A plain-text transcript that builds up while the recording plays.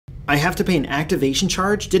I have to pay an activation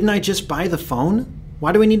charge? Didn't I just buy the phone?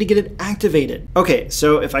 Why do I need to get it activated? Okay,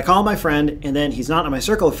 so if I call my friend and then he's not in my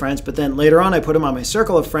circle of friends, but then later on I put him on my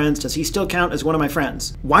circle of friends, does he still count as one of my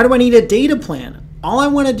friends? Why do I need a data plan? All I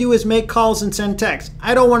want to do is make calls and send texts.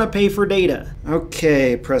 I don't want to pay for data.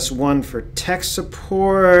 Okay, press 1 for tech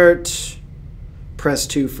support. Press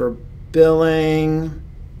 2 for billing.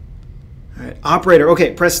 All right, operator.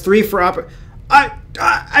 Okay, press 3 for operator.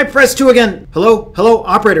 I pressed 2 again. Hello,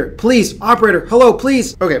 operator, please, operator, hello,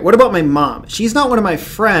 please. Okay, what about my mom? She's not one of my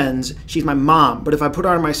friends, she's my mom. But if I put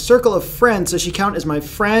her on my circle of friends, does she count as my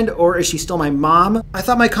friend or is she still my mom? I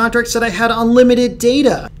thought my contract said I had unlimited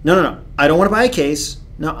data. No. I don't want to buy a case.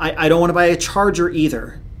 No, I don't want to buy a charger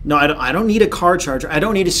either. No, I don't need a car charger. I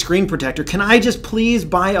don't need a screen protector. Can I just please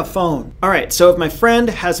buy a phone? All right, so if my friend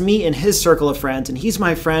has me in his circle of friends and he's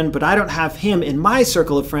my friend, but I don't have him in my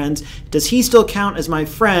circle of friends, does he still count as my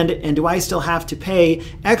friend? And do I still have to pay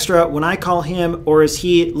extra when I call him, or is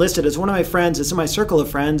he listed as one of my friends that's in my circle of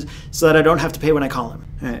friends so that I don't have to pay when I call him?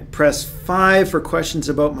 All right, press 5 for questions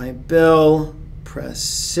about my bill. Press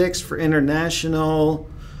 6 for international.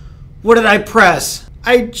 What did I press?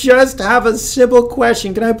 I just have a simple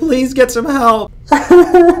question. Can I please get some help?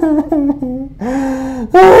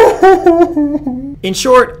 In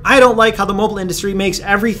short, I don't like how the mobile industry makes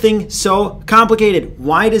everything so complicated.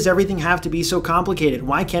 Why does everything have to be so complicated?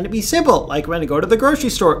 Why can't it be simple? Like when I go to the grocery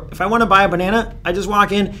store, if I want to buy a banana, I just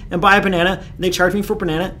walk in and buy a banana, and they charge me for a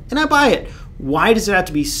banana, and I buy it. Why does it have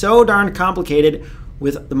to be so darn complicated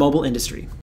with the mobile industry?